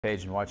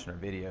page and watching our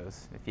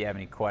videos. If you have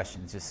any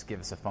questions, just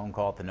give us a phone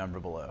call at the number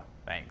below.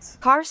 Thanks.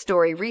 Car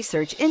Story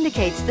research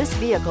indicates this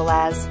vehicle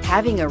as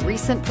having a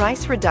recent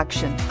price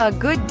reduction, a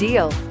good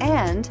deal,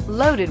 and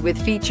loaded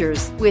with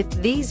features with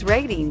these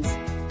ratings.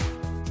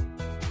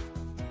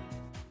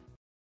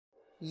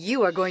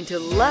 You are going to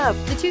love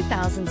the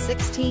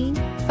 2016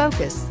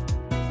 Focus.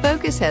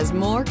 Focus has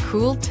more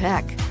cool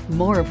tech,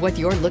 more of what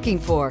you're looking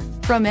for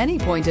from any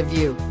point of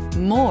view,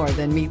 more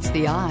than meets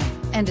the eye,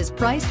 and is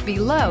priced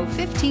below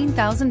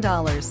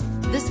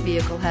 $15,000. This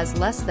vehicle has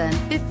less than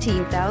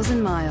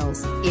 15,000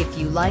 miles. If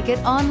you like it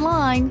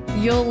online,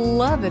 you'll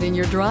love it in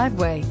your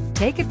driveway.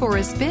 Take it for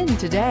a spin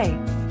today.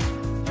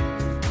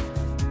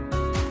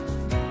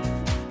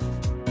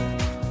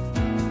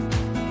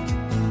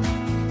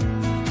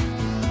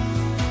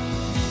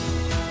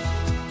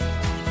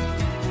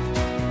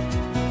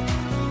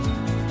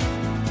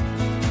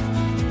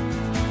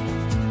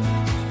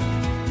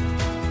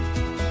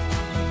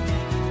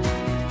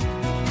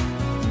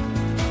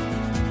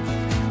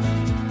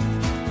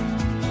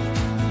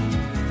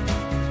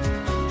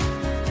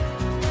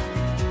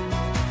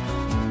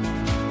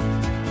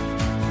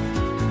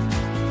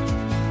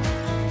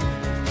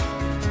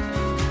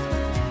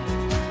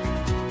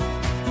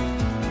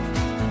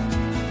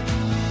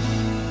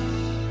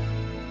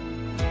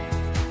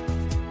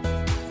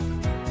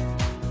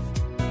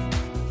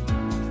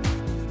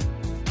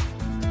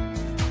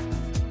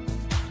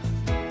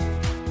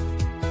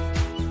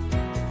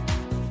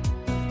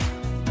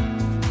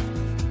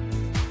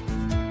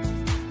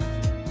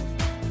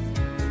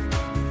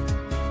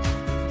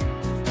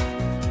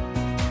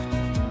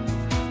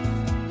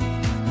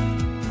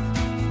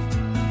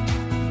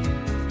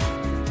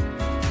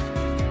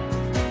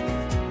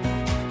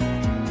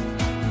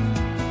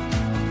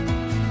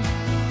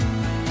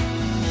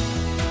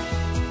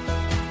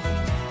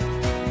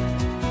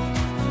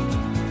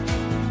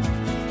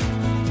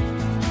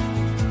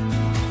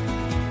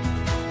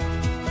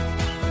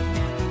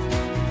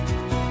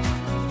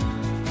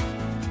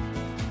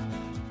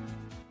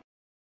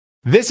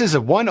 This is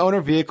a one-owner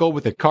vehicle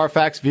with a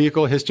Carfax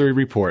Vehicle History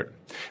Report.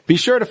 Be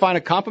sure to find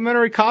a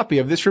complimentary copy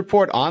of this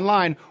report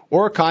online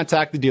or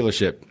contact the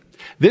dealership.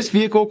 This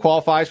vehicle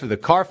qualifies for the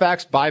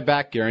Carfax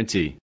Buyback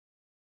Guarantee.